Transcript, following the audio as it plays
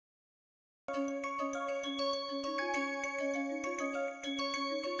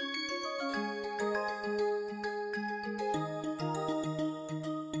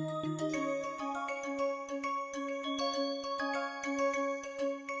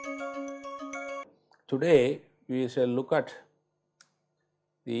Today we shall look at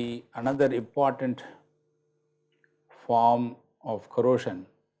the another important form of corrosion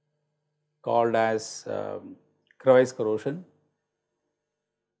called as crevice corrosion.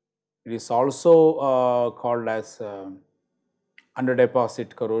 It is also called as under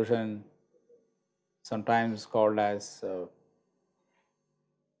deposit corrosion, sometimes called as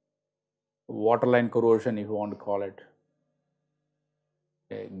waterline corrosion if you want to call it,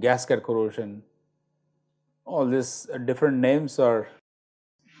 gasket corrosion. All these different names are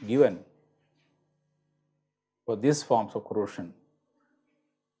given for these forms of corrosion.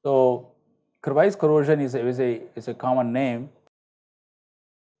 So, crevice corrosion is a common name.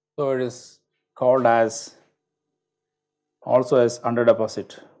 So, it is called as also as under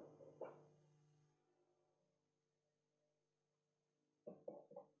deposit.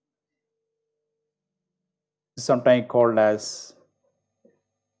 Sometimes called as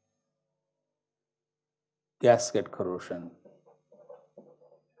gasket corrosion.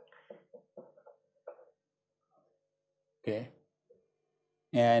 Okay,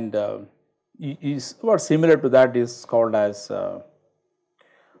 and is what similar to that is called as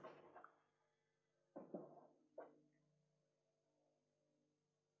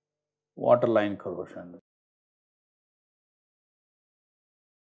waterline corrosion.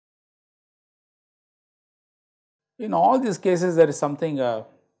 In all these cases, there is something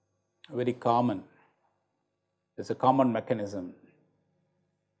very common. There is a common mechanism.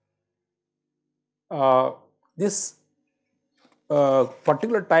 This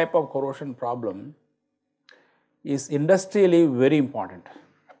particular type of corrosion problem is industrially very important.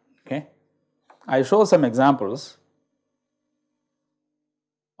 Okay, I show some examples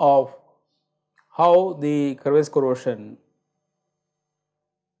of how the crevice corrosion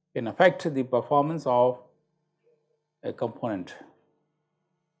can affect the performance of a component.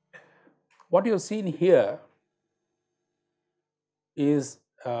 What you have seen here is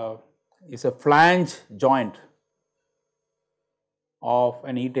a flange joint of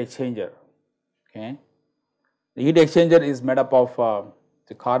an heat exchanger. Okay, the heat exchanger is made up of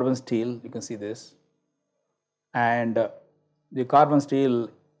the carbon steel. You can see this, and the carbon steel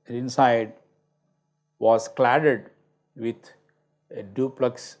inside was cladded with a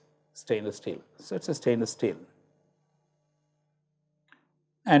duplex stainless steel. So, it is a stainless steel,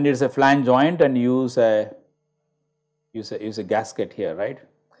 and it is a flange joint, and use a gasket here, right?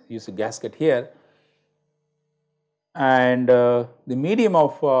 Use a gasket here, and the medium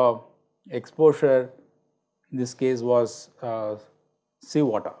of exposure in this case was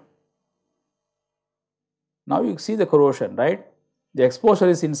seawater. Now you see the corrosion, right? The exposure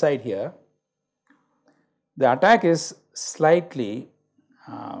is inside here. The attack is slightly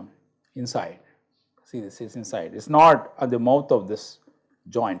inside. See, this is inside. It's not at the mouth of this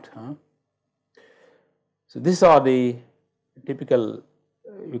joint. So these are the typical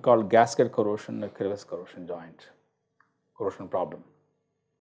we call gasket corrosion or crevice corrosion joint corrosion problem.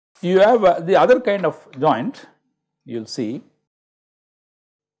 You have the other kind of joint. You will see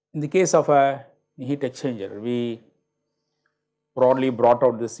in the case of a heat exchanger, we broadly brought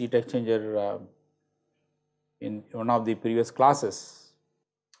out this heat exchanger in one of the previous classes.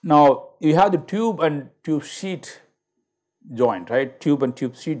 Now you have the tube and tube sheet joint, right? Tube and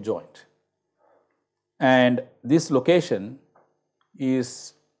tube sheet joint, and this location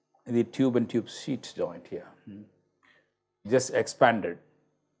is the tube and tube sheet joint here, just expanded.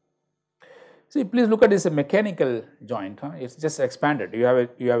 See, please look at this a mechanical joint. It's just expanded. You have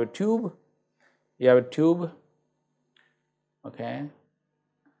a tube. You have a tube. Okay.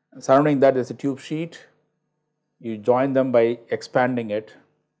 Surrounding that is a tube sheet. You join them by expanding it.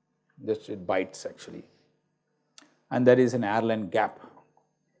 Just it bites actually, and there is an airline gap.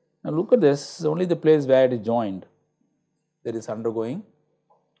 Now look at this. This is only the place where it is joined that is undergoing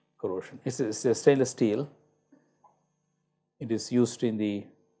corrosion. It's a stainless steel. It is used in the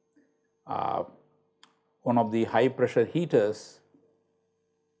one of the high pressure heaters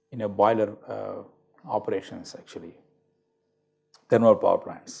in a boiler operations actually, thermal power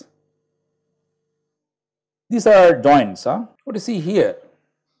plants. These are joints. What you see here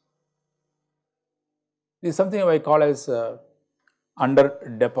is something I call as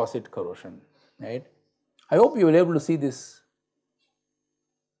under deposit corrosion, right? I hope you will be able to see these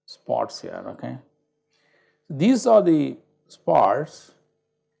spots here. Okay, these are the spots.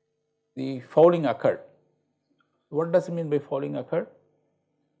 The fouling occurred. What does it mean by fouling occurred?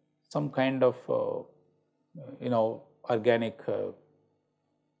 Some kind of organic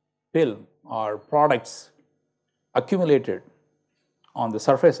film or products accumulated on the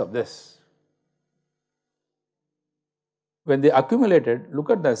surface of this. When they accumulated, look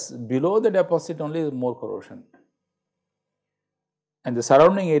at this, below the deposit only is more corrosion, and the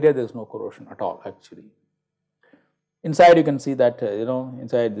surrounding area there is no corrosion at all actually. Inside you can see that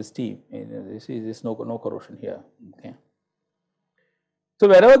inside this tea, you see there is no corrosion here. Okay. So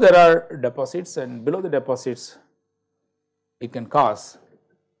wherever there are deposits and below the deposits, it can cause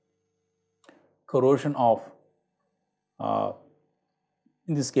corrosion of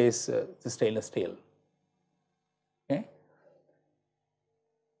in this case the stainless steel. Okay.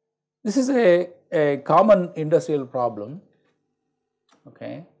 This is a common industrial problem,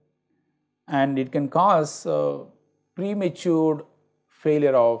 okay, and it can cause premature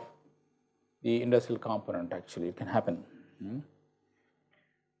failure of the industrial component actually, it can happen.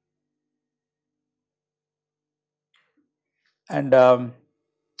 And I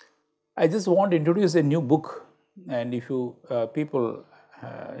just want to introduce a new book, and if you people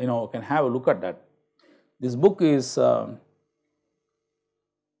can have a look at that. This book is An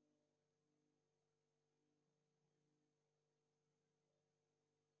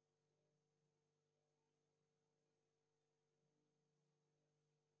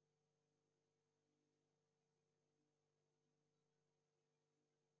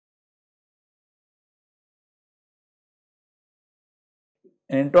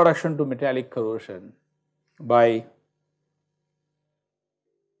Introduction to Metallic Corrosion by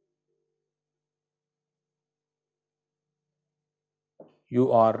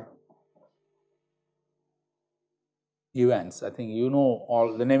U.R. Evans. I think you know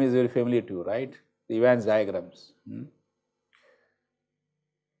all, the name is very familiar to you, right? The Evans diagrams.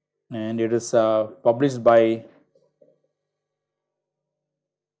 And it is published by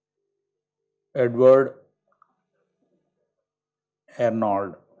Edward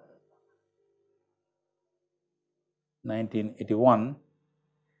Arnold, 1981.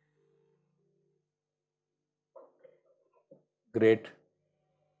 Great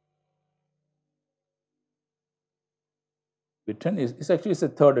Britain is actually it's a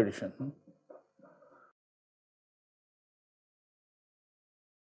third edition.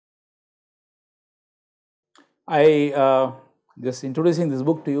 I just introducing this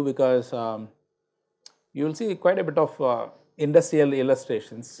book to you because you will see quite a bit of industrial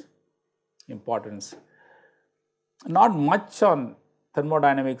illustrations, importance, not much on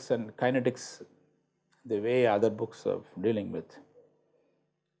thermodynamics and kinetics the way other books are dealing with,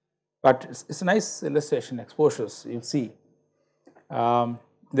 but it's a nice illustration, exposures. You see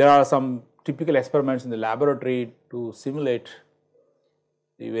there are some typical experiments in the laboratory to simulate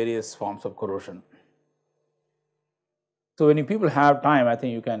the various forms of corrosion. So when you people have time, I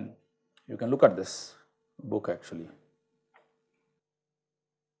think you can look at this book actually.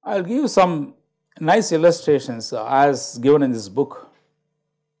 I will give you some nice illustrations as given in this book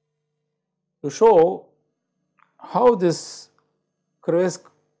to show how this crevice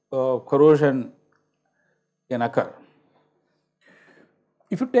corrosion can occur.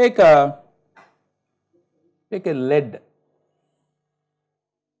 If you take a lead,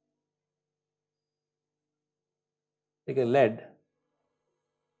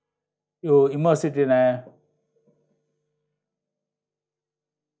 you immerse it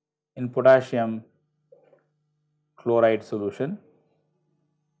in potassium chloride solution,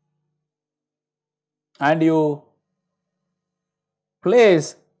 and you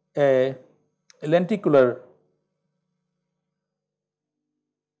place a lenticular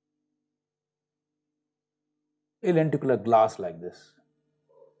glass like this.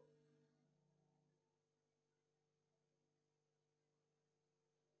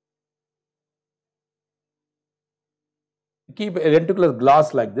 Keep a lenticular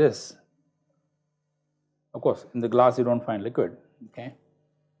glass like this. Of course, in the glass you do not find liquid. Okay.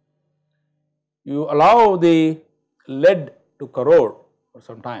 You allow the lead to corrode for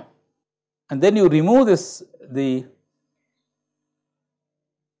some time, and then you remove if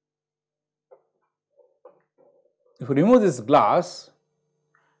you remove this glass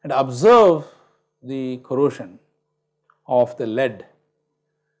and observe the corrosion of the lead,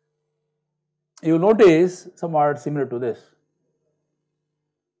 you will notice somewhat similar to this.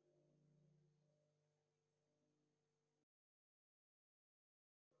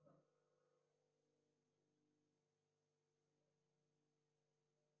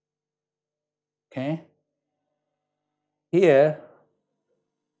 Okay. Here,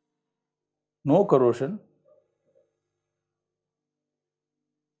 no corrosion,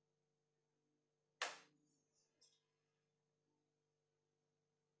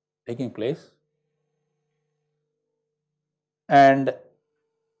 taking place, and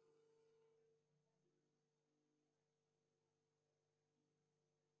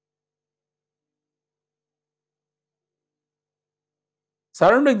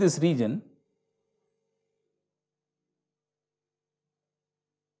surrounding this region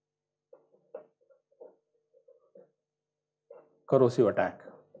corrosive attack.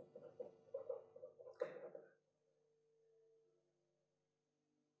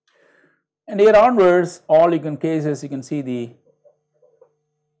 And here onwards, all you can cases, you can see the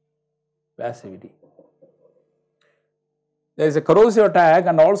passivity. There is a corrosive attack,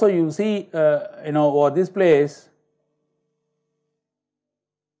 and also you see, over this place,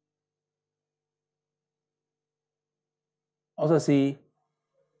 also see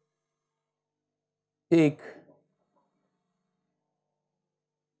thick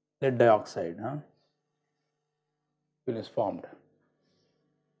lead dioxide, is formed.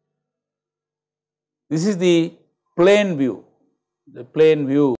 This is the plane view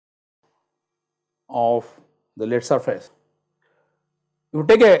of the lead surface. You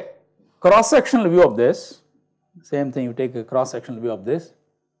take a cross-sectional view of this, same thing, you take a cross-sectional view of this.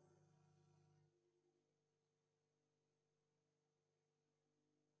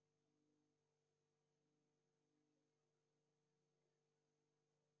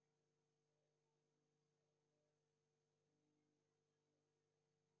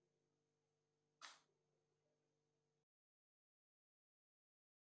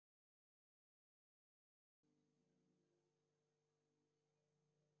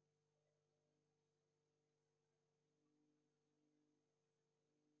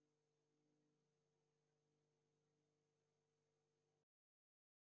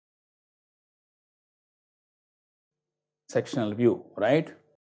 Sectional view, right?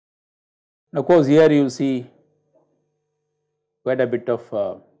 And of course, here you will see quite a bit of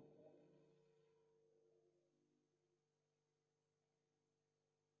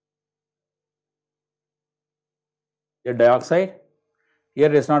lead dioxide. Here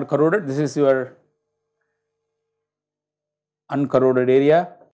it is not corroded, this is your uncorroded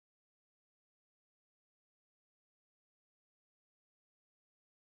area.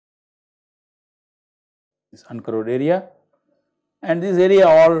 This uncorroded area, and this area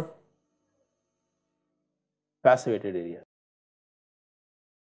all passivated area.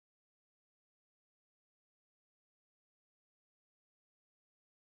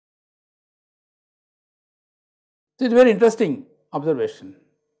 So, it is very interesting observation,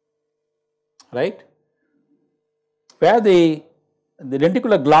 right? Where the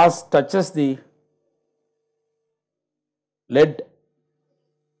lenticular glass touches the lead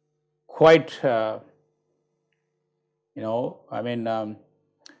quite,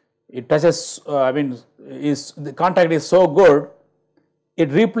 it touches, the contact is so good, it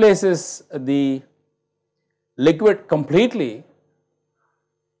replaces the liquid completely.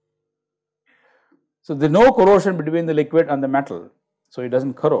 So, there is no corrosion between the liquid and the metal, so it does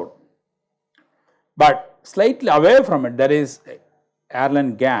not corrode. But slightly away from it, there is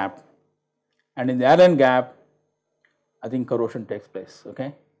airline gap, and in the airline gap, I think corrosion takes place,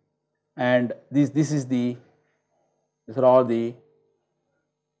 okay. And these are all the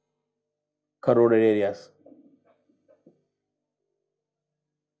corroded areas.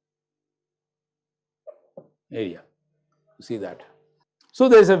 You see that. So,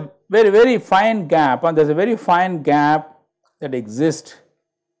 there is a very fine gap, and there is a very fine gap that exists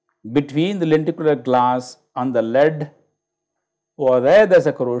between the lenticular glass and the lead. Over there is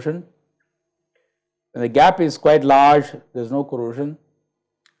a corrosion. When the gap is quite large, there is no corrosion,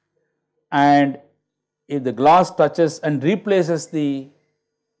 and if the glass touches and replaces the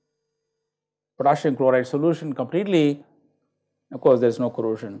potassium chloride solution completely, of course there is no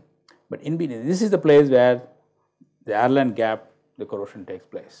corrosion. But in between, this is the place where the airline gap, the corrosion takes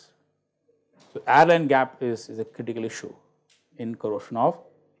place. So, airline gap is a critical issue in corrosion of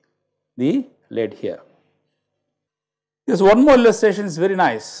the lead here. This one more illustration is very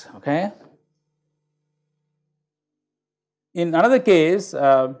nice, okay. In another case,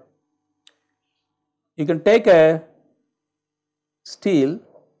 you can take a steel,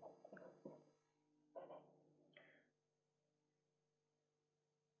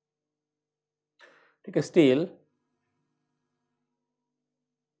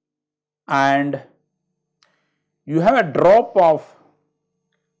 and you have a drop of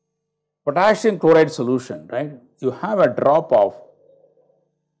potassium chloride solution, right. You have a drop of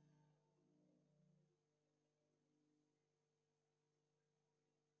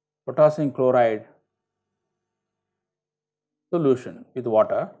potassium chloride solution with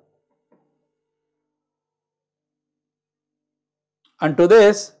water, and to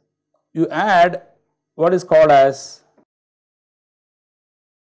this you add what is called as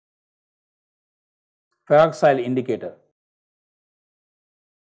peroxide indicator.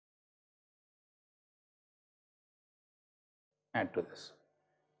 Add to this.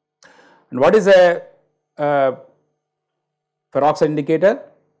 And what is a peroxide indicator?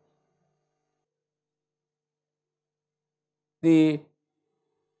 The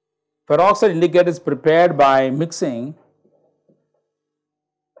peroxide indicator is prepared by mixing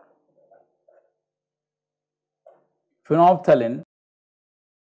phenolphthalein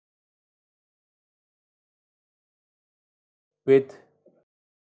with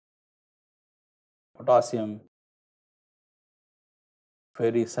potassium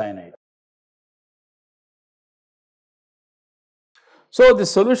ferricyanide. So, the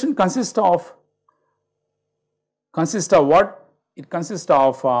solution consists of what? It consists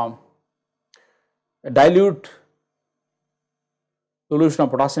of a dilute solution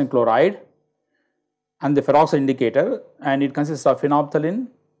of potassium chloride and the peroxide indicator, and it consists of phenolphthalein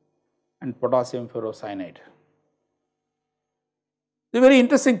and potassium ferrocyanide. The very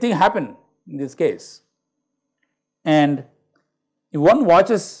interesting thing happened in this case, and if one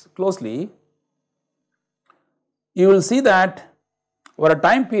watches closely, you will see that over a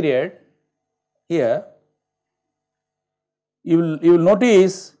time period here, you will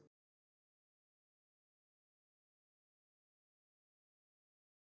notice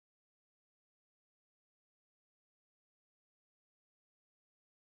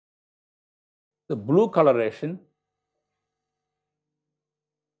the blue coloration,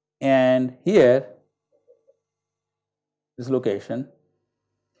 and here this location,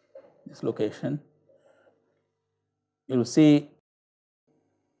 you will see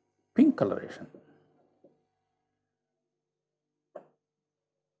pink coloration.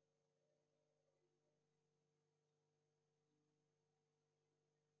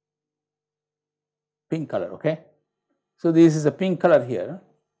 Pink color, okay. So, this is a pink color here,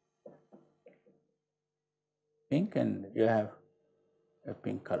 pink, and you have a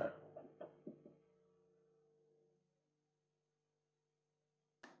pink color.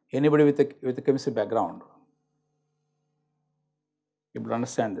 Anybody with a chemistry background, you will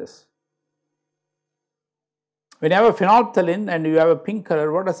understand this. When you have a phenolphthalein and you have a pink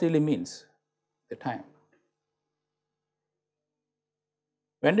color, what does it really means? The time.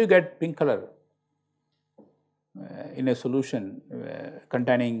 When do you get pink color in a solution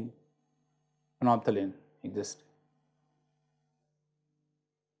containing phenolphthalein exist?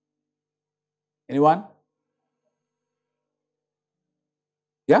 Anyone?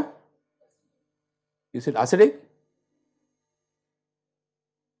 Yeah? Is it acidic?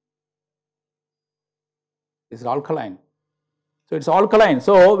 Is it alkaline? So, it is alkaline.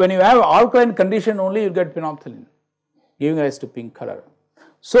 So, when you have alkaline condition only you get phenolphthalein, giving rise to pink color.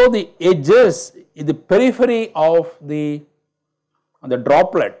 So, the edges, the periphery of the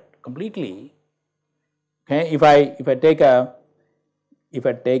droplet completely, okay, if I take a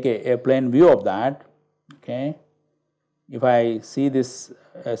plane view of that, okay, if I see this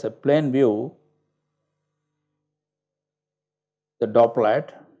as a plane view, the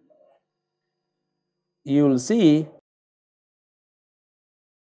droplet, you will see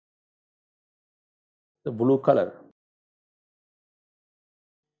the blue color,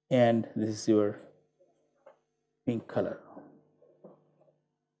 and this is your pink color.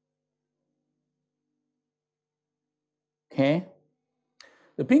 Okay.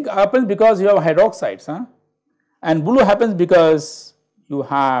 The pink happens because you have hydroxides, and blue happens because you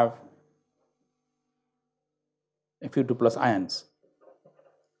have Fe2 plus ions.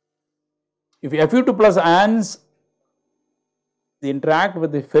 If Fe2 plus ions they interact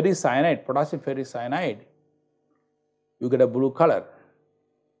with the ferricyanide, potassium ferricyanide, you get a blue color.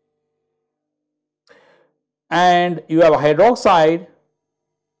 And you have a hydroxide,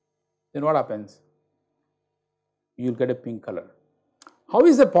 then what happens? You will get a pink color. How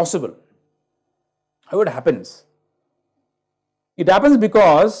is that possible? How it happens? It happens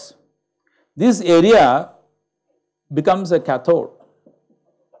because this area becomes a cathode.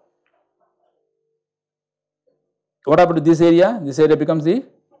 What happened to this area? This area becomes the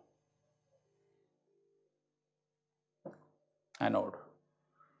anode.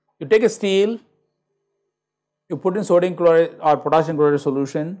 You take a steel, you put in sodium chloride or potassium chloride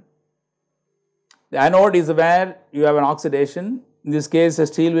solution. The anode is where you have an oxidation. In this case, the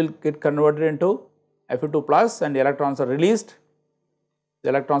steel will get converted into Fe2 plus and the electrons are released. The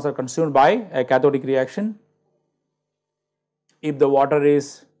electrons are consumed by a cathodic reaction. If the water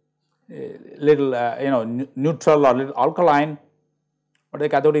is little neutral or little alkaline, what is the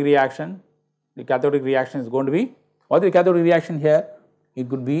cathodic reaction? The cathodic reaction is going to be, what is the cathodic reaction here? It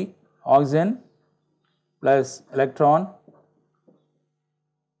could be oxygen plus electron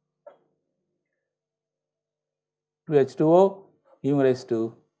to H2O giving rise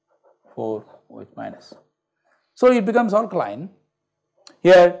to 4OH minus. So, it becomes alkaline.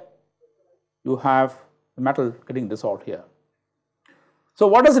 Here you have the metal getting dissolved here. So,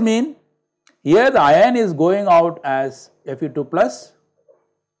 what does it mean? Here the ion is going out as Fe2 plus,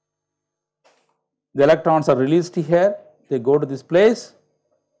 the electrons are released here, they go to this place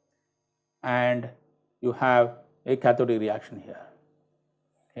and you have a cathodic reaction here.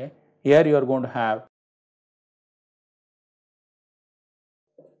 Okay. Here you are going to have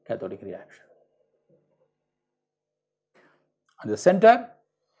cathodic reaction. At the center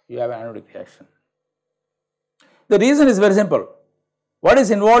you have an anodic reaction. The reason is very simple. What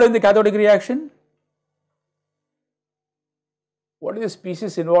is involved in the cathodic reaction? What is the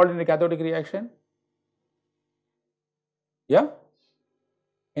species involved in the cathodic reaction? Yeah?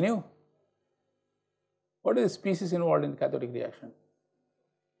 Can you? What is the species involved in the cathodic reaction?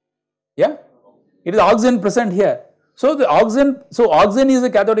 Yeah? It is oxygen present here. So, oxygen is a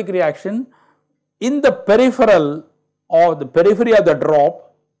cathodic reaction in the peripheral or the periphery of the drop.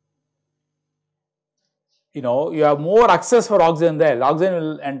 You have more access for oxygen there. The oxygen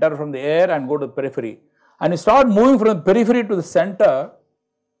will enter from the air and go to the periphery. And you start moving from the periphery to the center,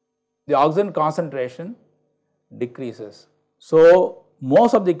 the oxygen concentration decreases. So,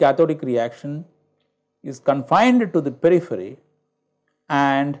 most of the cathodic reaction is confined to the periphery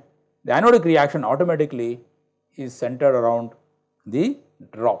and the anodic reaction automatically is centered around the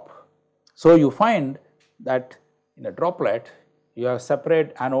drop. So, you find that in a droplet you have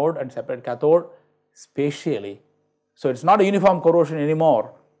separate anode and separate cathode spatially. So, it is not a uniform corrosion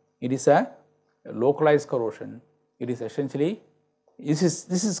anymore, it is a localized corrosion. It is essentially, this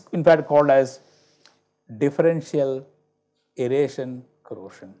is in fact called as differential aeration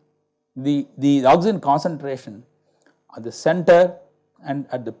corrosion. The oxygen concentration at the center and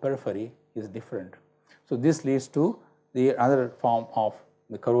at the periphery is different. So, this leads to the other form of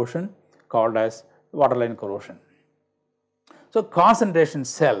the corrosion called as waterline corrosion. So, concentration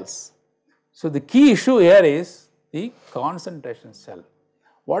cells. So, the key issue here is the concentration cell.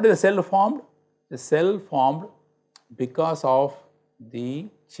 What is the cell formed? The cell formed because of the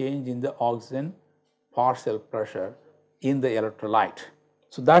change in the oxygen partial pressure in the electrolyte.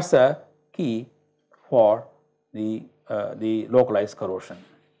 So, that is a key for the localized corrosion.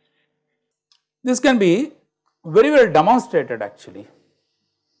 This can be very well demonstrated actually,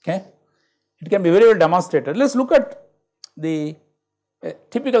 okay. It can be very well demonstrated. Let us look at the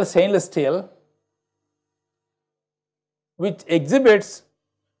typical stainless steel which exhibits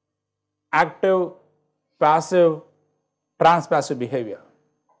active, passive, transpassive behavior,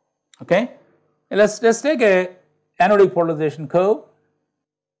 okay. Let us take a anodic polarization curve.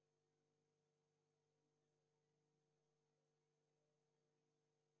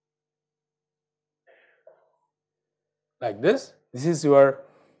 Like this is your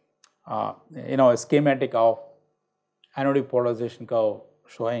a schematic of anodic polarization curve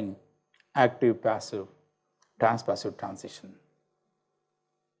showing active, passive, transpassive transition.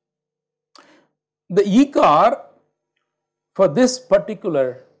 The ECAR for this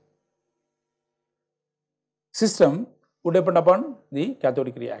particular system would depend upon the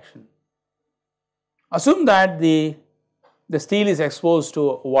cathodic reaction. Assume that the steel is exposed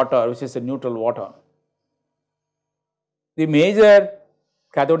to water, which is a neutral water. The major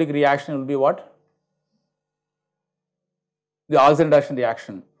cathodic reaction will be what? The oxygen reduction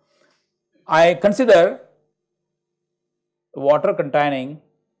reaction. I consider water containing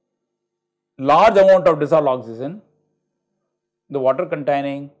large amount of dissolved oxygen, the water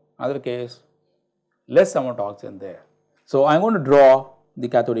containing another case less amount of oxygen there. So, I am going to draw the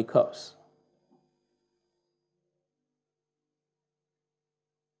cathodic curves.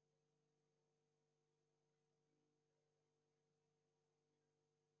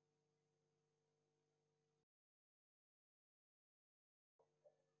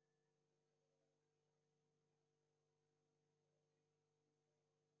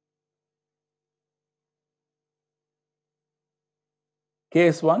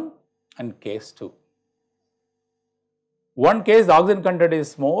 Case 1 and case 2. One case the oxygen content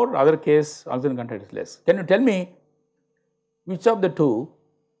is more, other case oxygen content is less. Can you tell me which of the two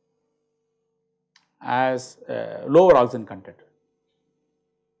has lower oxygen content?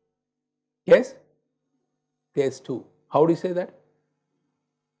 Yes? Case 2. How do you say that?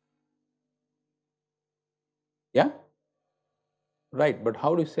 Yeah? Right, but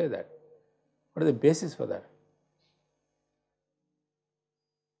how do you say that? What is the basis for that?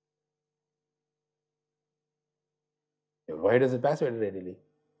 Why does it pass readily?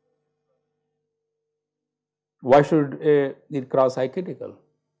 Why should it cross identical?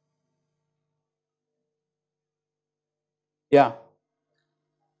 Yeah.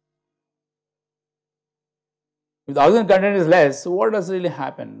 If the oxygen content is less, what does really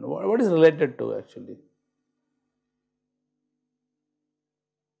happen? What is related to actually?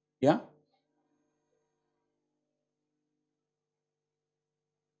 Yeah?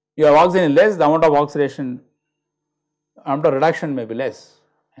 You have oxygen less, the amount of oxidation, amount of reduction may be less.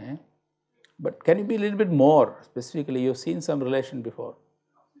 Okay? But can you be a little bit more specifically? You have seen some relation before.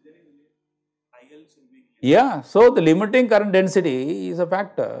 Yeah, so the limiting current density is a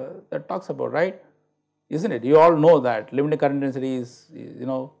factor that talks about, right? Isn't it? You all know that limiting current density is,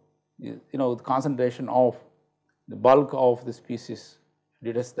 the concentration of the bulk of the species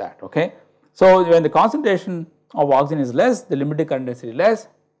deduces that, okay. So when the concentration of oxygen is less, the limiting current density is less,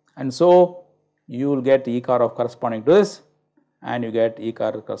 and so you will get E car of corresponding to this, and you get E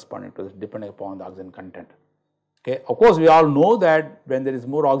car corresponding to this depending upon the oxygen content. Okay. Of course, we all know that when there is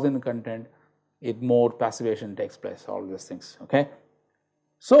more oxygen content, more passivation takes place, all these things, okay.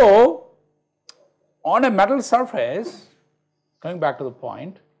 So on a metal surface, coming back to the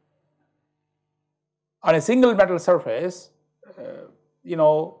point, on a single metal surface, in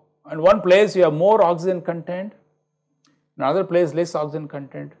one place you have more oxygen content, in another place less oxygen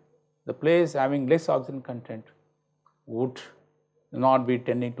content. The place having less oxygen content would not be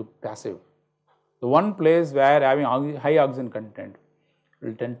tending to passive. The one place where having high oxygen content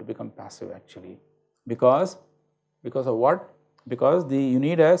will tend to become passive actually, because of what? Because you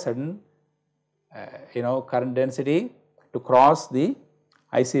need a certain current density to cross the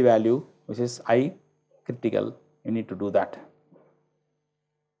IC value, which is I critical. You need to do that.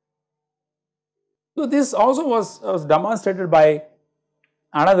 So this also was demonstrated by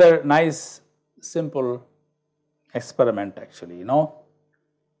another nice simple experiment actually.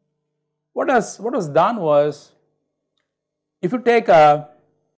 What was done was, if you take a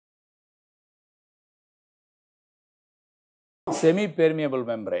semi-permeable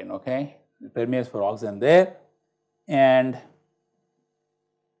membrane, okay, it permeates for oxygen there, and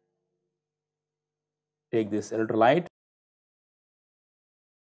take this electrolyte,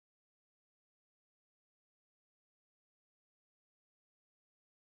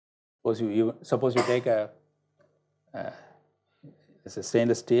 suppose you take a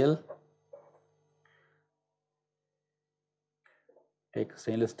stainless steel,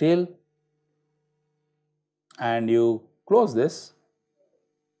 and you close this,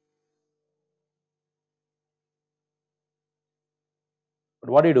 but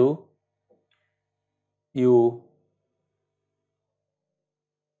what do? You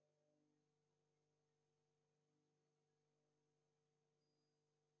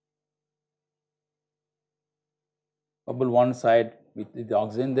bubble one side with the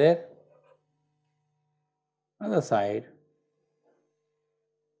oxygen there, another side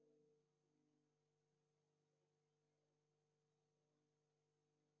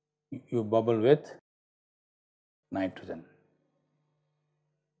you bubble with nitrogen,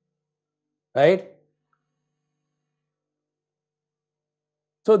 right.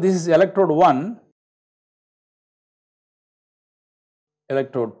 So this is electrode 1,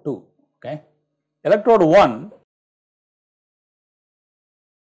 electrode 2, okay. Electrode 1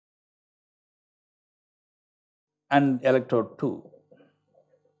 and electrode 2,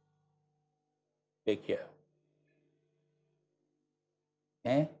 take here,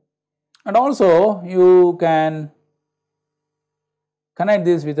 okay. And also you can connect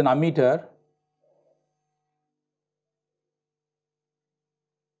this with an ammeter.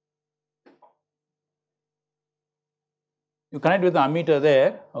 You connect with the ammeter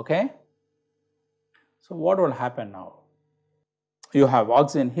there, okay. So what will happen now? You have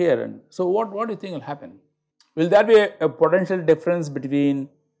oxygen here, and so what do you think will happen? Will there be a potential difference between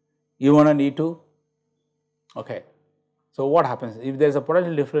E1 and E2? Okay. So what happens? If there is a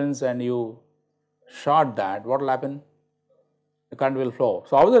potential difference and you short that, what will happen? The current will flow.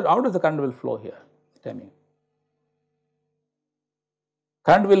 So how does the current will flow here? Tell me.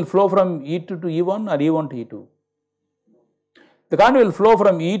 Current will flow from E2 to E1 or E1 to E2? The current will flow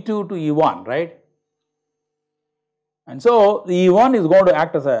from E2 to E1, right? And so the E1 is going to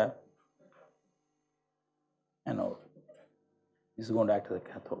act as a anode. This is going to act as a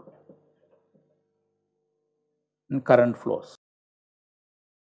cathode. And current flows.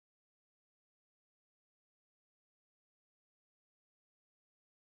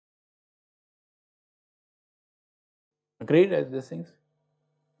 Agreed as these things?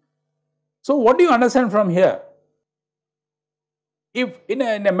 So what do you understand from here? If in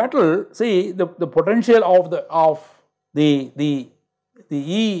a metal, see the potential of the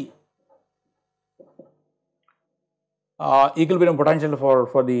E equilibrium potential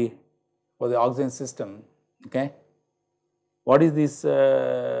for the oxygen system, okay. What is this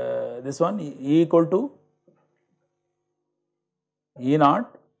this one? E equal to E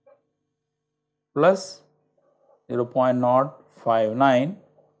naught plus 0.059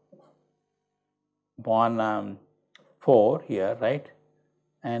 upon 4 here, right,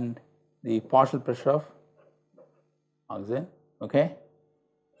 and the partial pressure of oxygen, okay,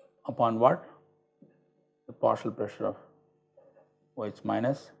 upon what? The partial pressure of OH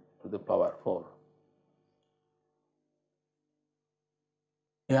minus to the power 4.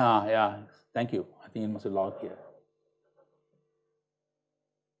 Yeah, thank you. I think it must be log here.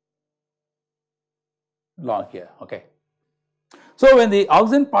 Log here, okay. So, when the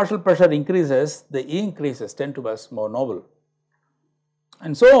oxygen partial pressure increases, the E increases, 10 to the more noble.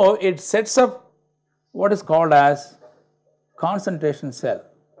 And so, it sets up what is called as concentration cell.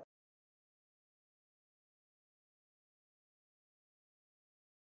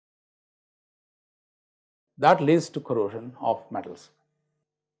 That leads to corrosion of metals.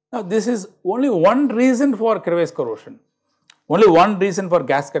 Now, this is only one reason for crevice corrosion, only one reason for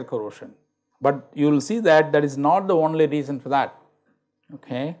gasket corrosion, but you will see that that is not the only reason for that.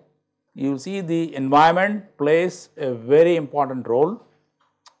 Okay. You will see the environment plays a very important role,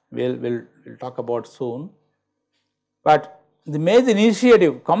 we'll talk about soon, but the major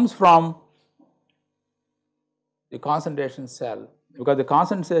initiative comes from the concentration cell, because the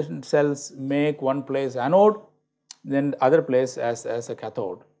concentration cells make one place anode, then other place as a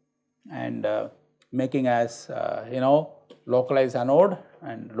cathode, and making as localized anode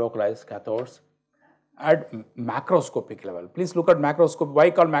and localized cathodes at macroscopic level. Please look at macroscopy. Why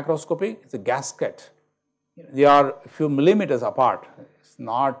called macroscopy? It's a gasket. They are a few millimeters apart. It's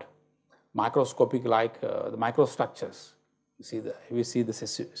not microscopic like the microstructures. We see the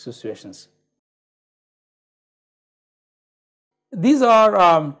situations. These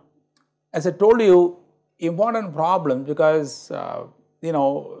are, as I told you, important problems because there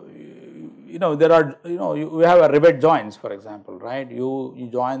are we have a rivet joints, for example, right? You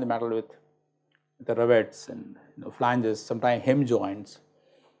join the metal with the rivets and flanges, sometimes hem joints,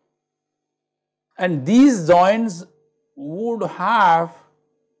 and these joints would have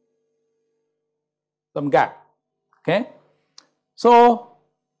some gap. Okay, so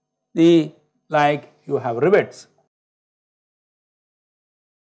you have rivets.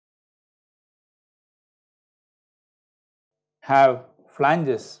 Have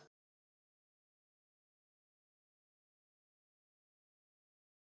flanges,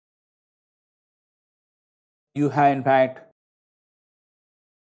 you have in fact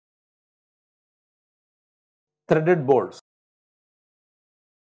threaded bolts.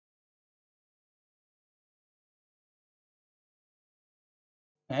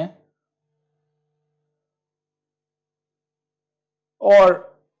 Okay. Or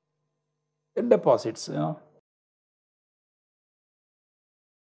deposits,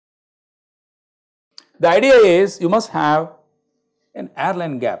 The idea is you must have an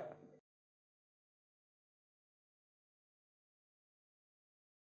airline gap.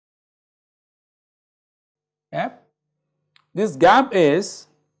 Okay. This gap is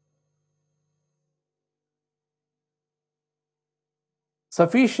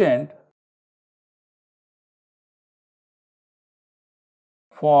sufficient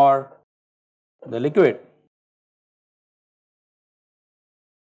for the liquid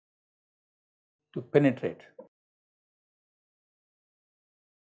to penetrate.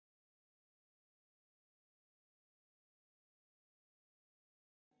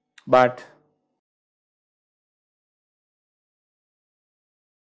 But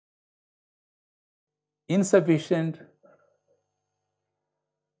insufficient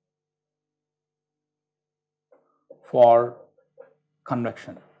for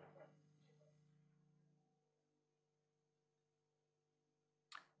convection.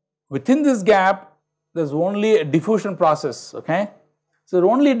 Within this gap, there is only a diffusion process. Okay, so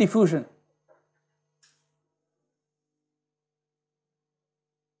only diffusion.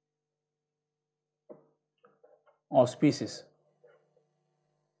 Of species.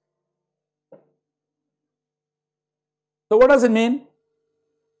 So what does it mean?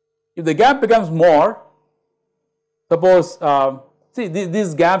 If the gap becomes more, suppose see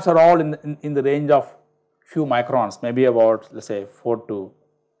these gaps are all in the range of few microns, maybe about, let's say, 4 to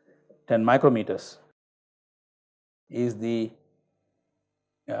 10 micrometers is the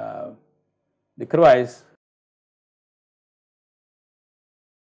crevice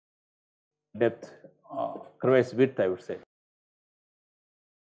depth, crevice width, I would say,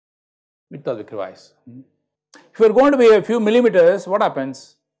 width of the crevice. If you are going to be a few millimeters, what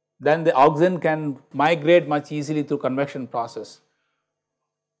happens? Then the oxygen can migrate much easily through convection process.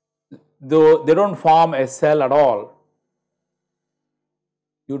 Though they do not form a cell at all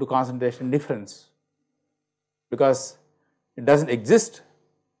due to concentration difference, because it does not exist.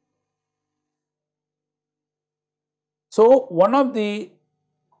 So, one of the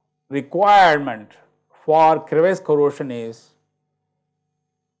requirement for crevice corrosion is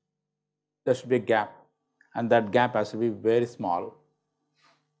there should be a gap, and that gap has to be very small,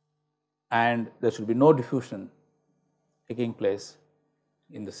 and there should be no diffusion taking place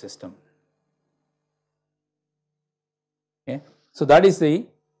in the system. Okay. So, that is the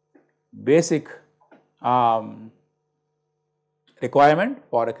basic requirement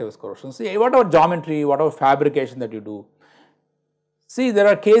for a crevice corrosion. See, whatever geometry, whatever fabrication that you do, see, there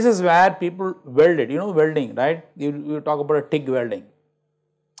are cases where people weld it, welding, right? You talk about a TIG welding.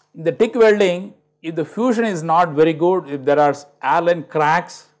 In the TIG welding, if the fusion is not very good, if there are airline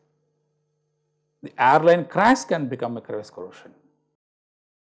cracks, the airline cracks can become a crevice corrosion.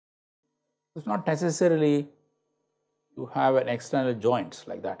 It is not necessarily you have an external joints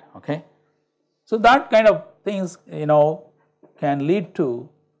like that, okay. So, that kind of things, can lead to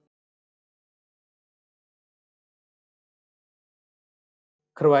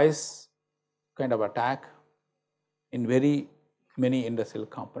crevice kind of attack in very many industrial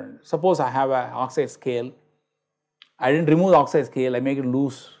components. Suppose I have an oxide scale, I did not remove the oxide scale, I make it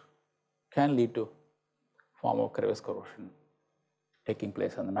loose, can lead to form of crevice corrosion taking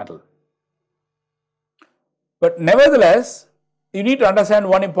place on the metal. But nevertheless, you need to understand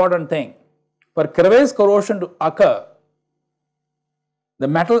one important thing. For crevice corrosion to occur, the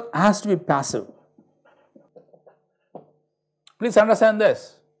metal has to be passive. Please understand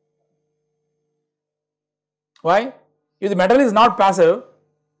this. Why? If the metal is not passive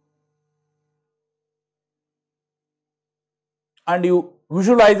and you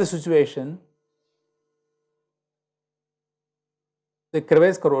visualize the situation, the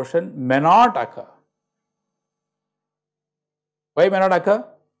crevice corrosion may not occur. Why may not occur?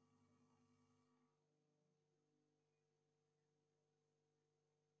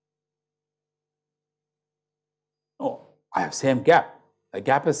 Oh, I have same gap, the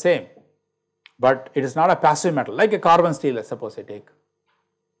gap is same, but it is not a passive metal like a carbon steel, let's suppose I take,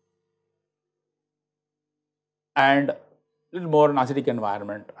 and little more in acidic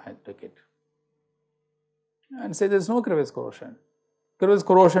environment I took it and say there is no crevice corrosion. Crevice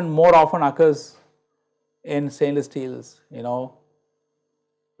corrosion more often occurs in stainless steels,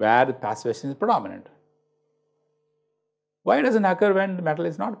 where the passivation is predominant. Why does it occur when the metal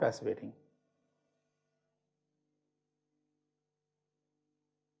is not passivating?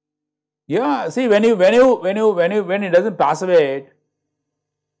 Yeah, see, when it doesn't passivate,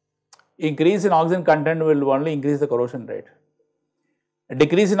 increase in oxygen content will only increase the corrosion rate. A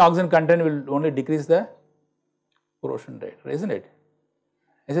decrease in oxygen content will only decrease the corrosion rate, isn't it?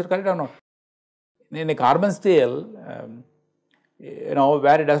 Is it correct or not? In a carbon steel,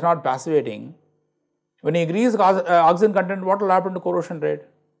 where it does not passivating, when you increase oxygen content, what will happen to corrosion rate?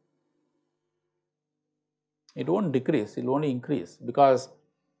 It won't decrease, it will only increase, because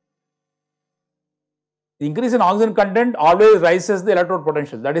the increase in oxygen content always rises the electrode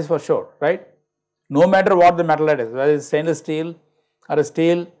potential, that is for sure, right? No matter what the metal it is, whether it is stainless steel or a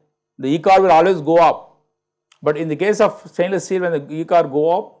steel, the E-car will always go up. But in the case of stainless steel, when the E-car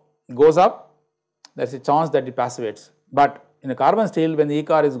goes up, there is a chance that it passivates. But in the carbon steel, when the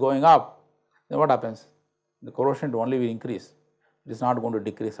E-car is going up, then what happens? The corrosion only will increase, it is not going to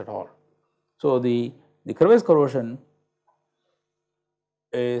decrease at all. So, the crevice corrosion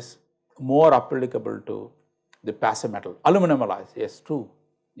is more applicable to the passive metal. Aluminum alloys, yes, true,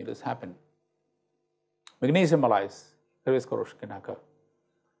 it has happened. Magnesium alloys, crevice corrosion can occur.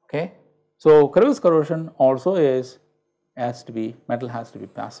 Okay. So, crevice corrosion also metal has to be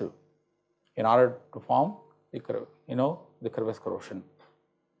passive in order to form the crevice corrosion.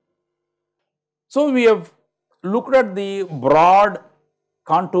 So, we have looked at the broad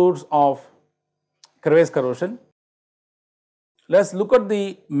contours of crevice corrosion. Let us look at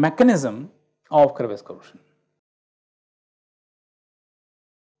the mechanism of crevice corrosion.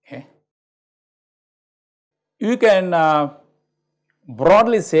 Okay. You can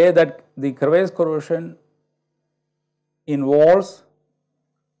broadly say that the crevice corrosion involves,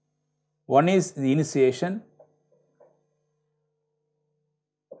 one is the initiation,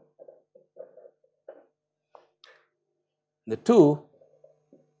 the two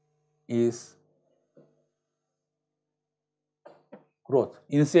is growth,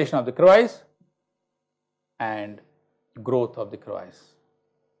 initiation of the crevice and growth of the crevice.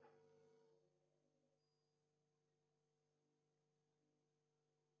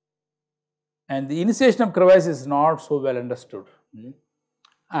 And the initiation of crevice is not so well understood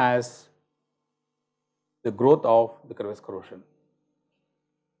as the growth of the crevice corrosion.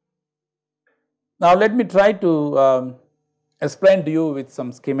 Now, let me try to explain to you with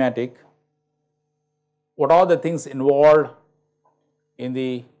some schematic what are the things involved in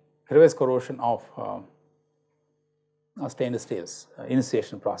the crevice corrosion of stainless steels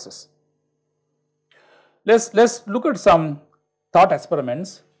initiation process. Let's look at some thought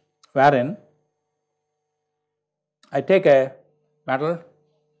experiments wherein I take a metal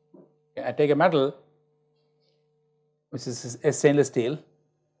which is a stainless steel.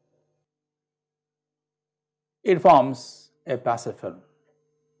 It forms a passive film.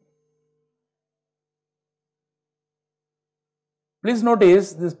 Please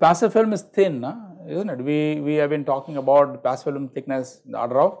notice this passive film is thin, isn't it? We have been talking about the passive film thickness in the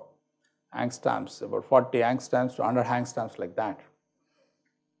order of angstroms, about 40 angstroms to 100 angstroms, like that.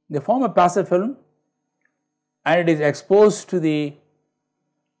 They form a passive film and it is exposed to the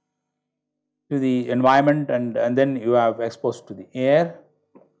environment, and then you have exposed to the air.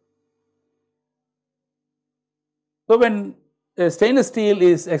 So, when a stainless steel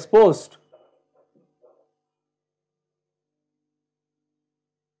is exposed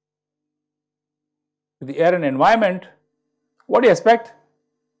to the air and environment, what do you expect?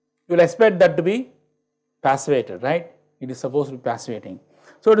 You will expect that to be passivated, right? It is supposed to be passivating.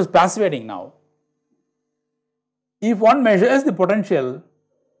 So, it is passivating now. If one measures the potential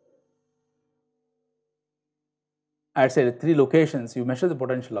at say 3 locations, you measure the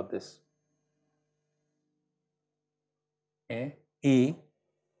potential of this. Okay. E,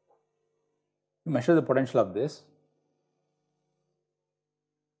 you measure the potential of this.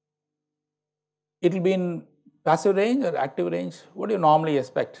 It will be in passive range or active range. What do you normally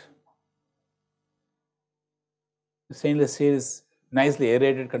expect? The stainless steel is nicely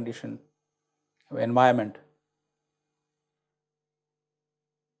aerated condition, environment.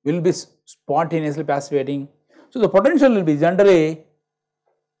 Will be spontaneously passivating. So, the potential will be generally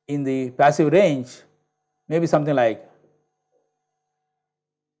in the passive range, maybe something like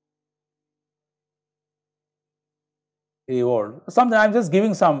 3 volt. Something I am just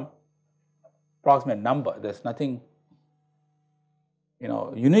giving some approximate number. There is nothing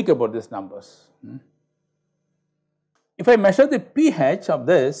unique about these numbers. If I measure the pH of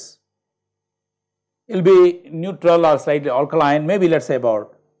this, it will be neutral or slightly alkaline, maybe let us say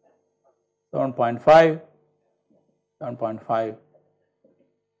about 7.5, 7.5,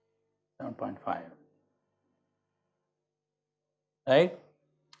 7.5, right.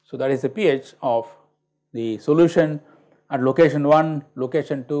 So, that is the pH of the solution at location 1,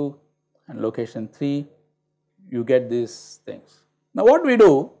 location 2 and location 3, you get these things. Now, what we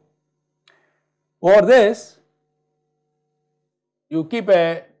do over this, you keep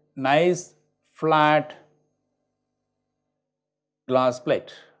a nice flat glass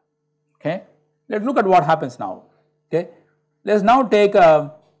plate. Okay. Let us look at what happens now. Okay. Let us now take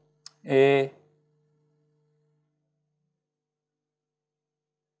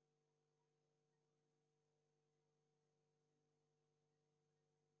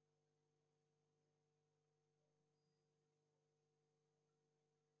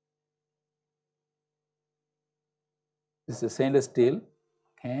this is a stainless steel.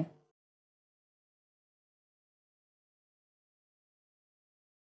 Okay.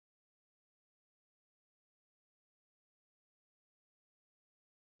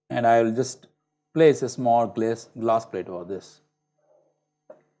 And I will just place a small glass plate over this.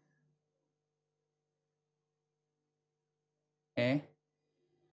 Okay.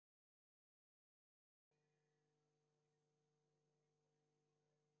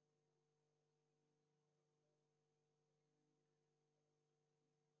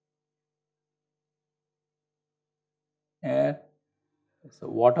 Air, so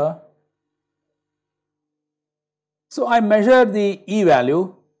water. So, I measure the E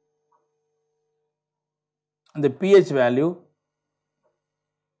value and the pH value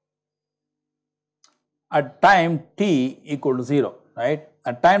at time t equal to 0, right.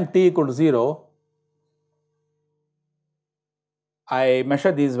 At time t equal to 0, I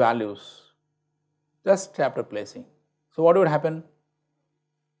measure these values just after placing. So, what would happen?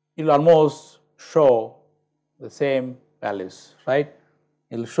 It will almost show the same values, right.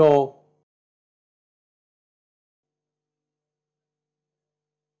 It will show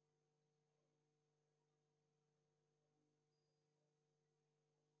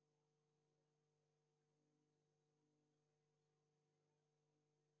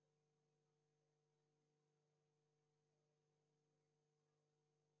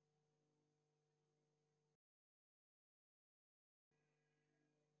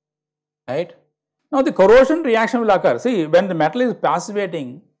right. Now, the corrosion reaction will occur. See, when the metal is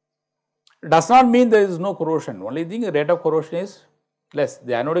passivating, does not mean there is no corrosion, only thing the rate of corrosion is less,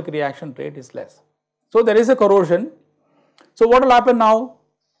 the anodic reaction rate is less. So, there is a corrosion. So what will happen now?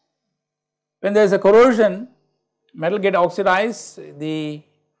 When there is a corrosion, metal get oxidized, the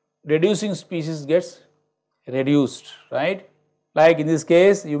reducing species gets reduced, right. Like in this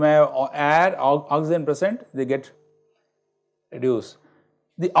case, you may add oxygen present, they get reduced.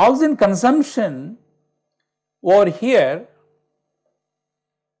 The oxygen consumption over here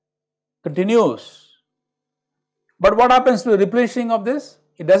continues, but what happens to the replenishing of this?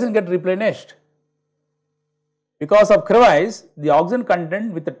 It does not get replenished. Because of crevice, the oxygen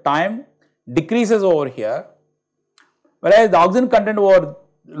content with the time decreases over here, whereas the oxygen content over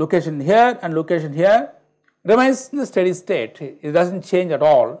location here and location here remains in the steady state, it does not change at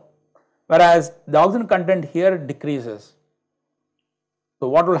all, whereas the oxygen content here decreases. So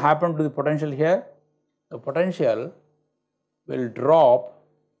what will happen to the potential here? The potential will drop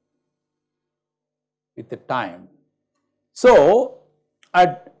with the time. So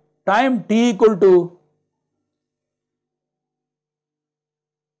at time t equal to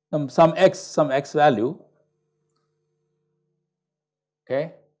some x value,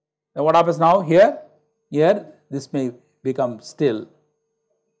 okay. Now what happens now here? Here this may become still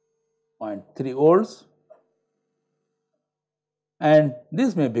 0.3 volts and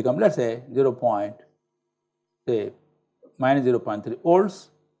this may become, let us say, minus 0.3 volts,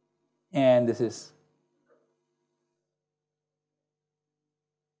 and this is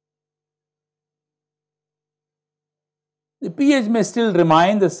the pH may still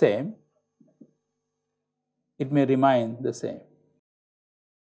remain the same, it may remain the same.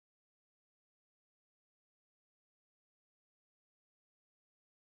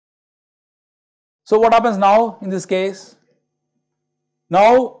 So what happens now in this case?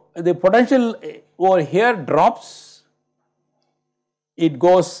 Now the potential over here drops, it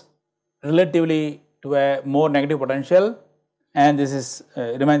goes relatively to a more negative potential, and this is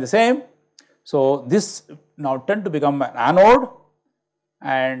remain the same. So this now tend to become an anode,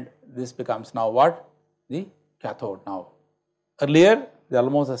 and this becomes now what? The cathode now. Earlier they are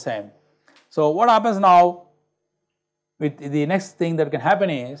almost the same. So what happens now with the next thing that can happen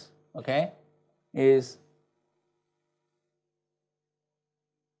is, okay, is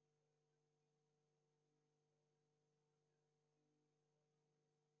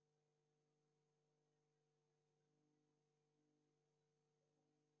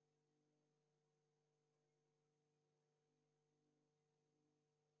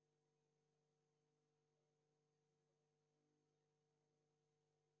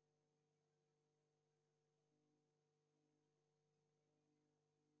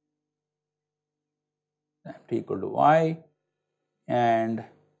t equal to y, and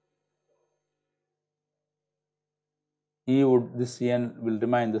this n will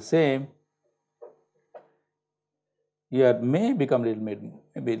remain the same. Here may become maybe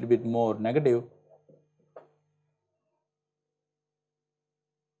a little bit more negative.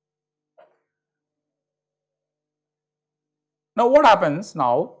 Now what happens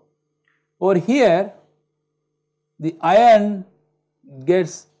now? Over here the ion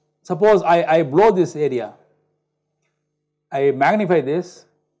gets, suppose I blow this area, I magnify this,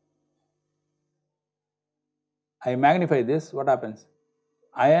 what happens?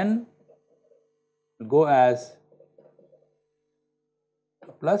 Ion will go as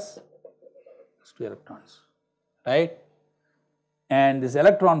plus 2 electrons, right, and this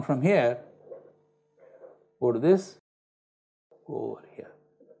electron from here go to this, go over here,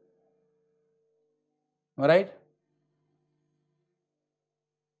 am I right?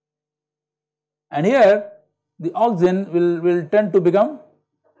 And here the oxygen will tend to become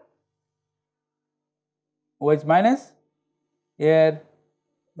OH minus, here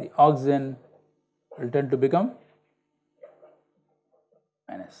the oxygen will tend to become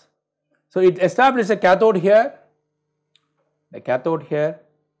minus. So it establishes a cathode here, the cathode here,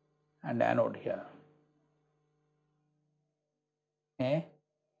 and anode here. Okay.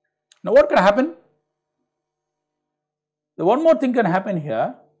 Now what can happen? The one more thing can happen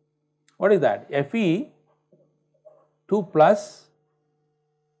here. What is that? Fe 2 plus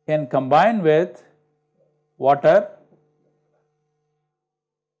can combine with water,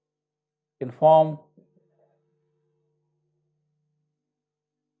 can form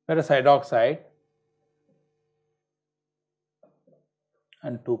ferrous hydroxide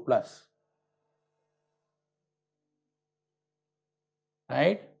and 2 plus,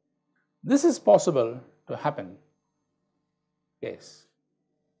 right. This is possible to happen. Yes.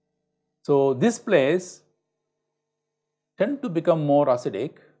 So this place tend to become more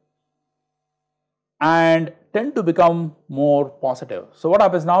acidic and tend to become more positive. So what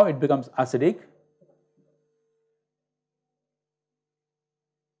happens now? It becomes acidic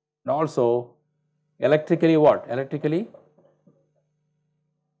and also electrically what? Electrically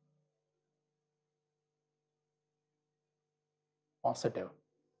positive,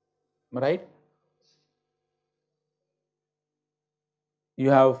 right? You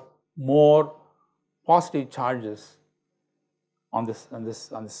have more positive charges on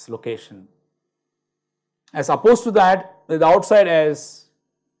this location, as opposed to that the outside has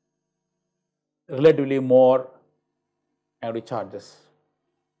relatively more negative charges,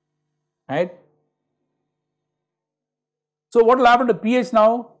 right? So what will happen to pH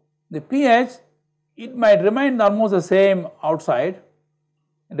now? The pH, it might remain almost the same outside,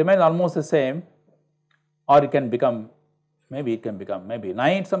 it remains almost the same, or it can become maybe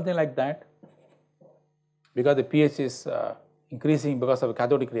 9, something like that, because the pH is increasing because of a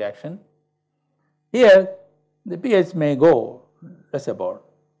cathodic reaction. Here the pH may go less, about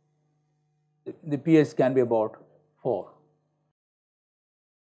the pH can be about 4,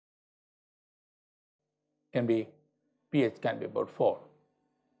 pH can be about 4.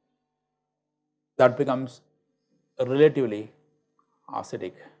 That becomes relatively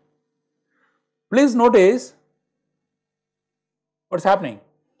acidic. Please notice what is happening,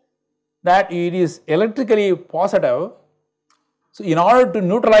 that it is electrically positive. So in order to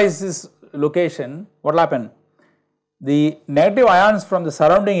neutralize this location, what will happen? The negative ions from the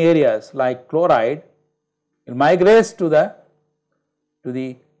surrounding areas like chloride will migrate to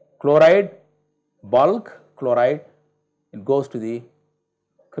the chloride, bulk chloride, it goes to the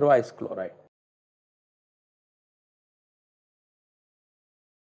Crevice chloride.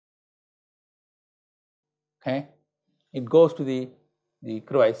 Okay, it goes to the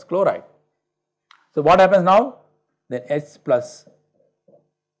Crevice chloride. So what happens now? Then H plus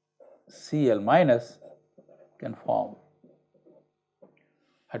Cl minus can form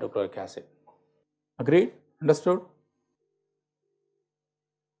hydrochloric acid. Agreed? Understood?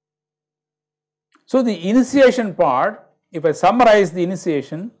 So the initiation part, if I summarize the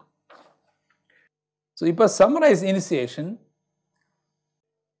initiation,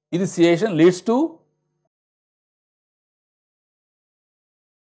 initiation leads to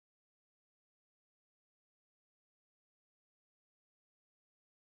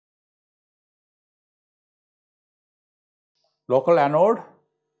local anode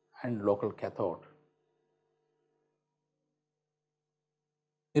and local cathode.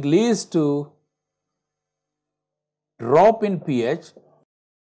 It leads to drop in pH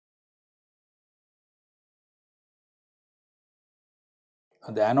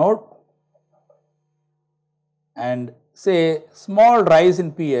on the anode and say small rise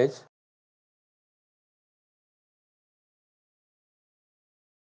in pH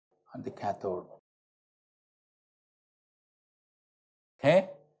on the cathode. Okay.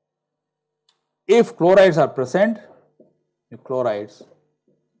 If chlorides are present,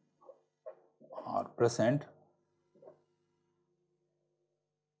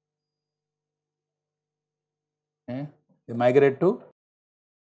 okay, they migrate to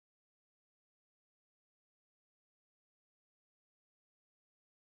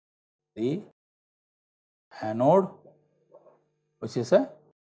the anode, which is a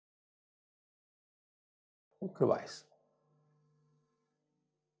crevice.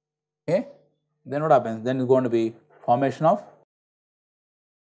 Okay. Then what happens? Then it's going to be formation of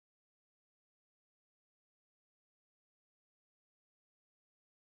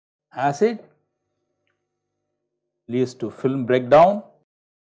acid, leads to film breakdown,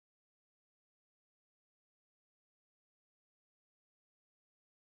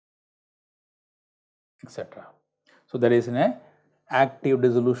 etc. So there is an active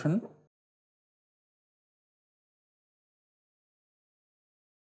dissolution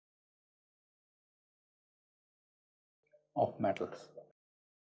of metals.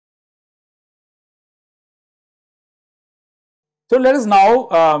 So let us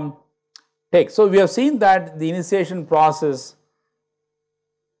now take, so we have seen that the initiation process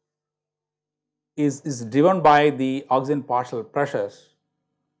is driven by the oxygen partial pressures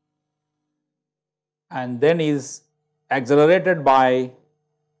and then is accelerated by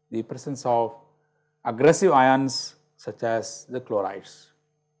the presence of aggressive ions such as the chlorides.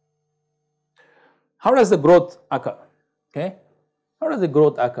 How does the growth occur? Okay, how does the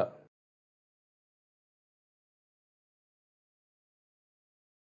growth occur?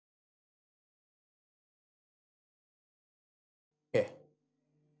 Okay,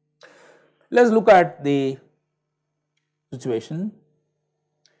 let us look at the situation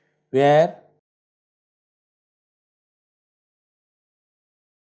where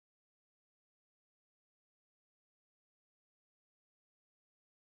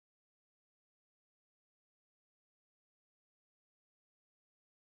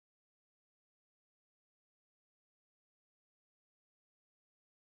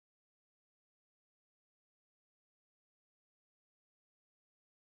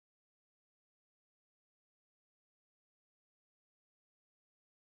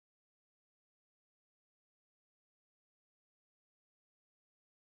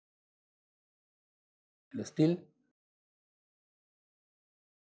the steel.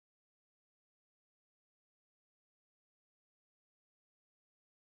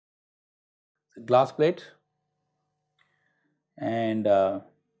 Glass plate and the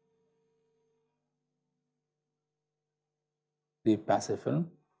passive film.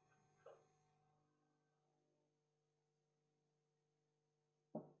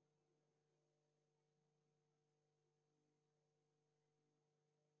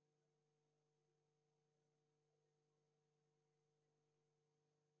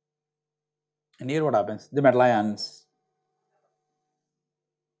 And here what happens? The metal ions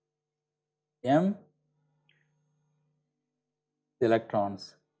M, the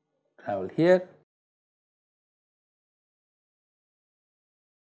electrons travel here,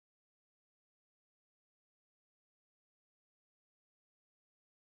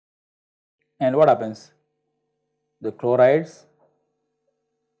 and what happens? The chlorides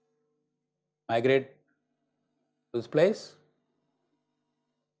migrate to this place,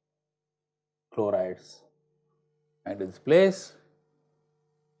 chlorides migrate to this place,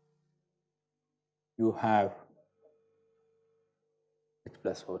 you have H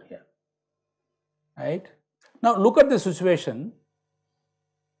plus over here, right. Now look at the situation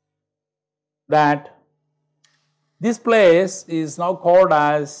that this place is now called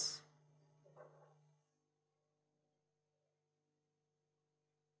as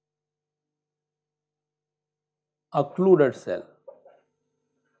occluded cell.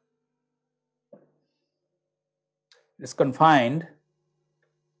 It is confined,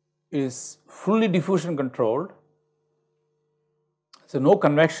 is fully diffusion controlled, so no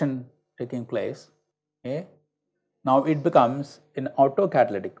convection taking place. Okay. Now it becomes an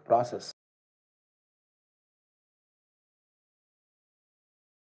autocatalytic process.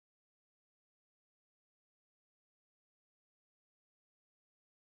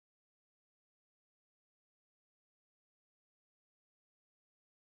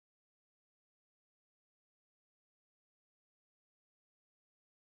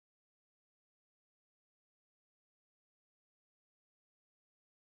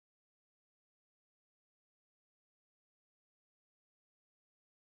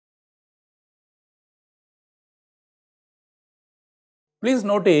 Please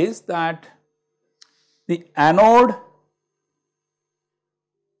notice that the anode,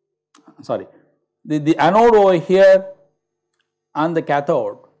 sorry, the anode over here and the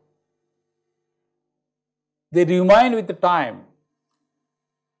cathode, they remain with the time.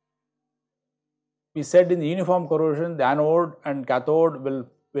 We said in the uniform corrosion, the anode and cathode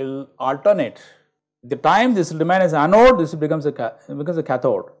will alternate. The time this will remain as anode, this becomes a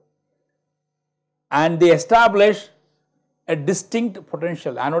cathode, and they establish a distinct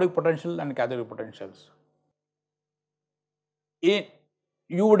potential, anodic potential and cathodic potentials. You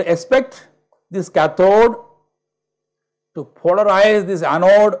would expect this cathode to polarize this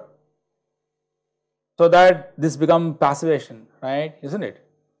anode so that this becomes passivation, right, isn't it?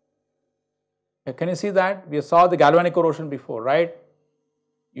 Can you see that? We saw the galvanic corrosion before, right?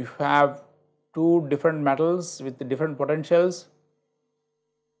 You have two different metals with the different potentials.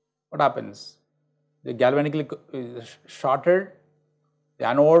 What happens? The galvanically shorted, the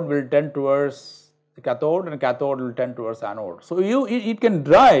anode will tend towards the cathode and the cathode will tend towards the anode. So it can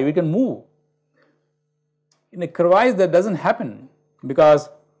drive, it can move. In a crevice that does not happen because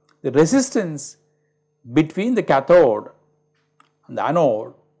the resistance between the cathode and the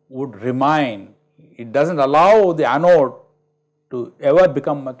anode would remain. It does not allow the anode to ever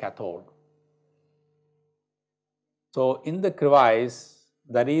become a cathode. So in the crevice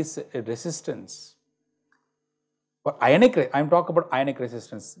there is a resistance. For ionic, I am talking about ionic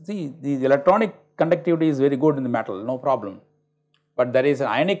resistance. See, the electronic conductivity is very good in the metal, no problem, but there is an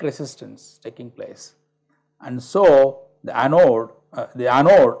ionic resistance taking place, and so the anode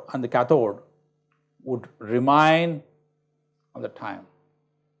and the cathode would remain on the time.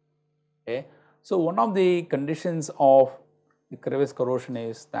 Okay. So one of the conditions of the crevice corrosion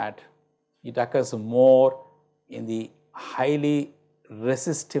is that it occurs more in the highly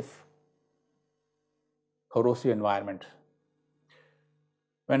resistive corrosive environment.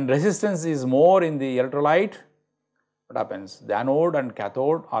 When resistance is more in the electrolyte, what happens? The anode and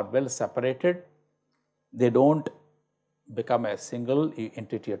cathode are well separated, they do not become a single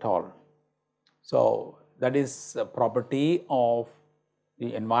entity at all. So that is a property of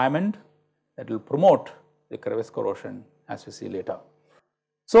the environment that will promote the crevice corrosion, as we see later.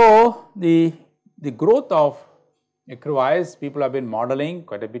 So the growth of a crevice, people have been modeling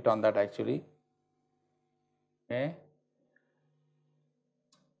quite a bit on that actually. Okay.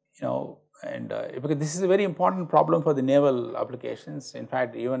 And because this is a very important problem for the naval applications. In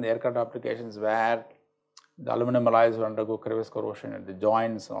fact, even the aircraft applications where The aluminum alloys will undergo crevice corrosion at the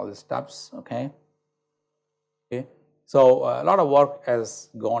joints and all these steps. Okay. Okay. So, a lot of work has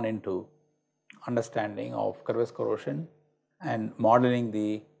gone into understanding of crevice corrosion and modeling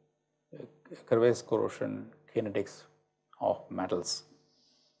the crevice corrosion kinetics of metals.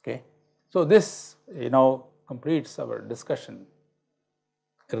 Okay. So, this completes our discussion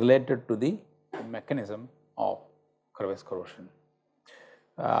related to the mechanism of crevice corrosion.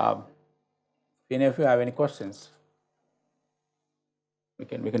 If any of you have any questions, we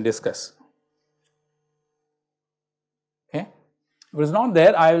can discuss. Okay. If it is not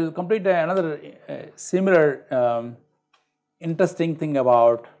there, I will complete another similar interesting thing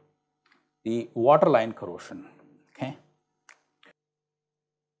about the waterline corrosion. Okay.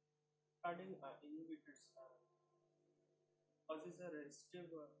 Regarding inhibitors, causes a resistive.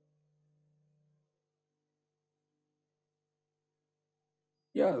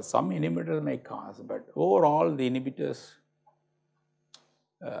 Yeah, some inhibitors may cause, but overall the inhibitors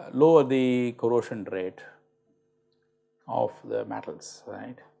lower the corrosion rate of the metals,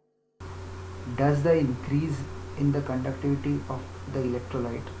 right? Does the increase in the conductivity of the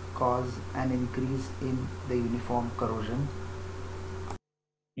electrolyte cause an increase in the uniform corrosion?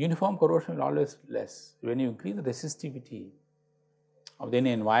 Uniform corrosion will always less. When you increase the resistivity of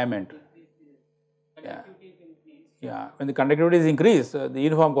any environment, yeah, yeah, when the conductivity is increased, the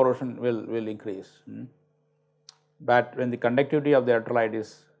uniform corrosion will increase. But when the conductivity of the electrolyte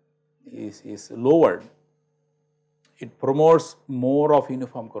is lowered, it promotes more of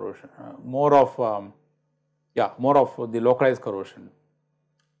uniform corrosion, more of the localized corrosion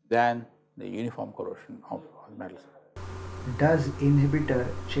than the uniform corrosion of metals. Does inhibitor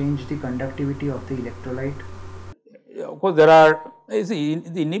change the conductivity of the electrolyte? Of course, there are, you see,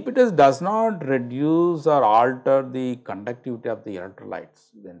 the inhibitors does not reduce or alter the conductivity of the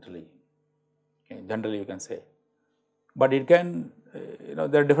electrolytes generally. Okay, generally you can say, but it can,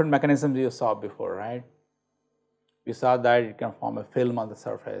 there are different mechanisms you saw before, right? We saw that it can form a film on the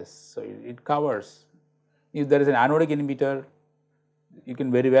surface, so it covers. If there is an anodic inhibitor, you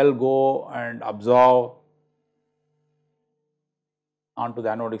can very well go and absorb onto the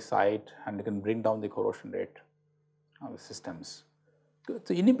anodic site and you can bring down the corrosion rate of the systems.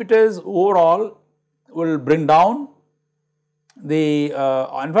 So, inhibitors overall will bring down the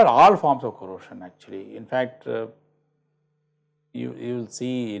in fact all forms of corrosion actually. In fact, you will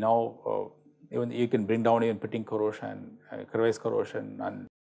see even you can bring down even pitting corrosion, crevice corrosion and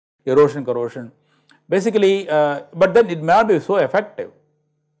erosion corrosion. Basically, but then it may not be so effective,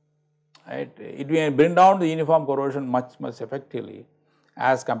 right? It may bring down the uniform corrosion much effectively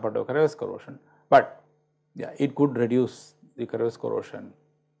as compared to crevice corrosion, but yeah, it could reduce the crevice corrosion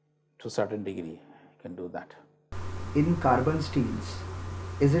to a certain degree. You can do that. In carbon steels,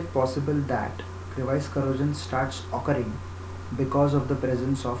 is it possible that crevice corrosion starts occurring because of the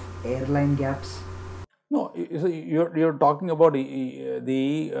presence of airline gaps? No, you're talking about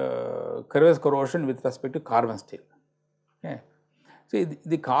the crevice corrosion with respect to carbon steel. Okay. See,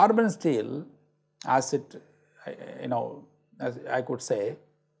 the carbon steel, as it, as I could say,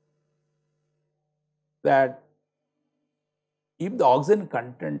 that if the oxygen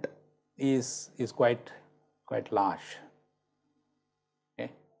content is quite large,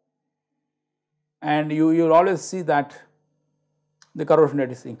 okay, and you will always see that the corrosion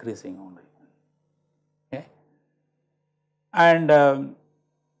rate is increasing only, okay, and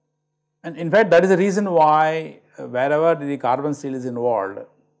in fact that is the reason why wherever the carbon steel is involved,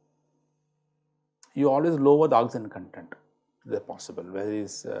 you always lower the oxygen content if possible, whether it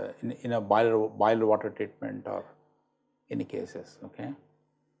is in a boiler water treatment or any cases. Okay.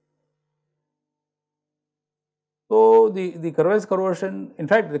 So, the crevice corrosion, in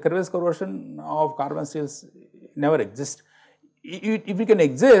fact the crevice corrosion of carbon steels never exists. If it can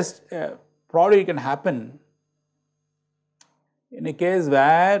exist, probably it can happen in a case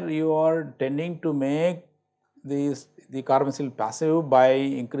where you are tending to make the carbon steel passive by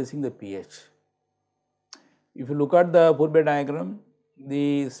increasing the pH. If you look at the Pourbaix diagram,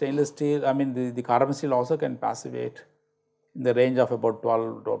 the stainless steel, the carbon steel also can passivate in the range of about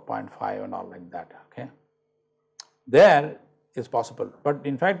 12.5 and all like that. Okay, there is possible, but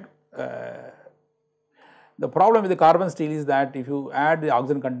in fact, the problem with the carbon steel is that if you add the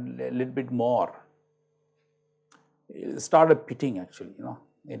oxygen content a little bit more, it start a pitting actually.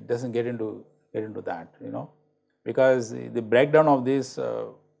 It doesn't get into that. Because the breakdown of these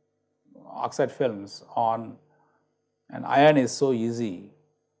oxide films on an iron is so easy.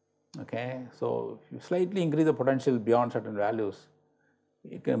 Okay, so if you slightly increase the potential beyond certain values,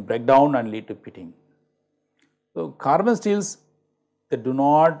 it can break down and lead to pitting. So, carbon steels, they do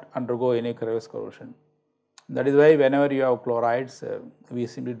not undergo any crevice corrosion. That is why whenever you have chlorides, we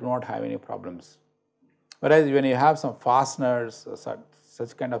simply do not have any problems. Whereas when you have some fasteners,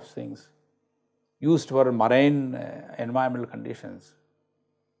 such kind of things used for marine environmental conditions,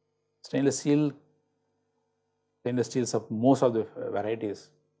 stainless steels of most of the varieties,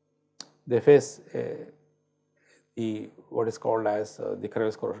 they face what is called as the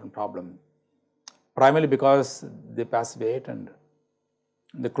crevice corrosion problem, primarily because they passivate and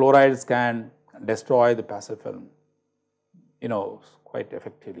the chlorides can destroy the passive film, quite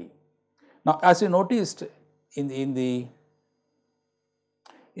effectively. Now, as you noticed in the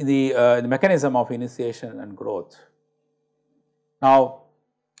mechanism of initiation and growth, now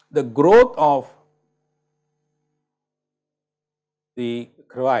the growth of the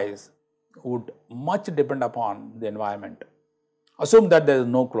crevice would much depend upon the environment. Assume that there is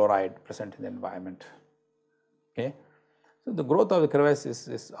no chloride present in the environment. Okay. So, the growth of the crevice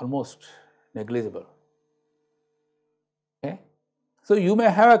is almost negligible. Okay. So, you may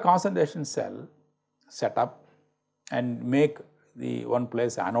have a concentration cell set up and make the one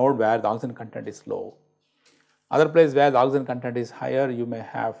place anode where the oxygen content is low, other place where the oxygen content is higher, you may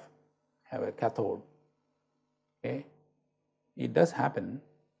have a cathode. Okay. It does happen,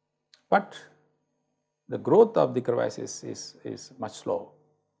 but the growth of the crevice is much slow.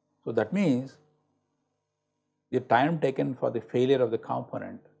 So, that means the time taken for the failure of the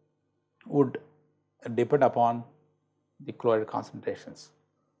component would depend upon the chloride concentrations.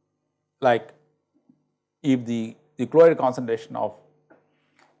 Like if the chloride concentration of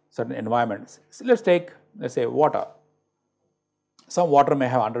certain environments, so let us say water. Some water may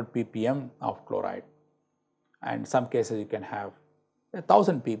have 100 ppm of chloride, and some cases you can have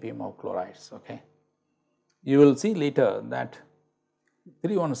 1000 ppm of chlorides. Okay. You will see later that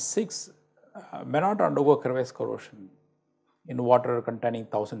 316 may not undergo crevice corrosion in water containing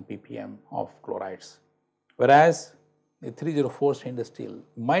 1000 ppm of chlorides, whereas the 304 stainless steel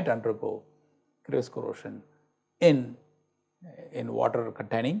might undergo crevice corrosion in water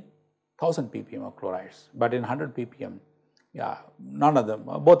containing 1000 ppm of chlorides, but in 100 ppm, none of them,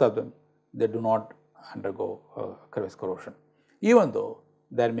 both of them, they do not undergo crevice corrosion, even though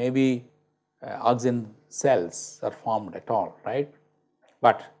there may be oxygen cells are formed at all, right.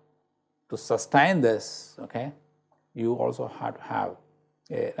 But to sustain this, okay, you also have to have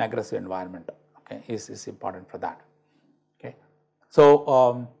an aggressive environment, okay, is important for that. Okay.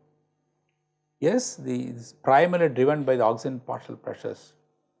 So, yes, this primarily driven by the oxygen partial pressures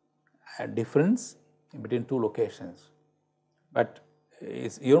difference between two locations, but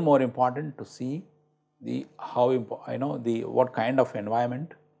it's even more important to see what kind of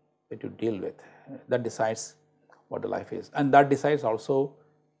environment that you deal with. That decides what the life is, and that decides also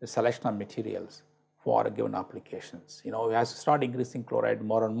the selection of materials for given applications. As you start increasing chloride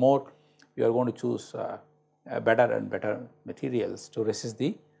more and more, you are going to choose better and better materials to resist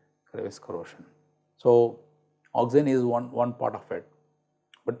the crevice corrosion. So, oxygen is one part of it,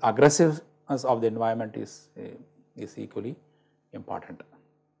 but aggressiveness of the environment is equally important.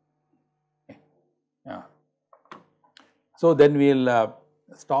 Okay. Yeah. So, then we will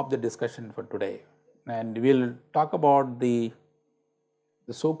stop the discussion for today, and we will talk about the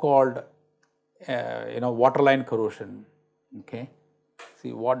so-called waterline corrosion. Okay.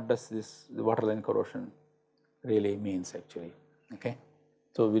 See what does the waterline corrosion really means actually. Okay.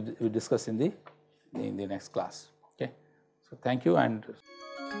 So, we discuss in the next class. Okay. So, thank you and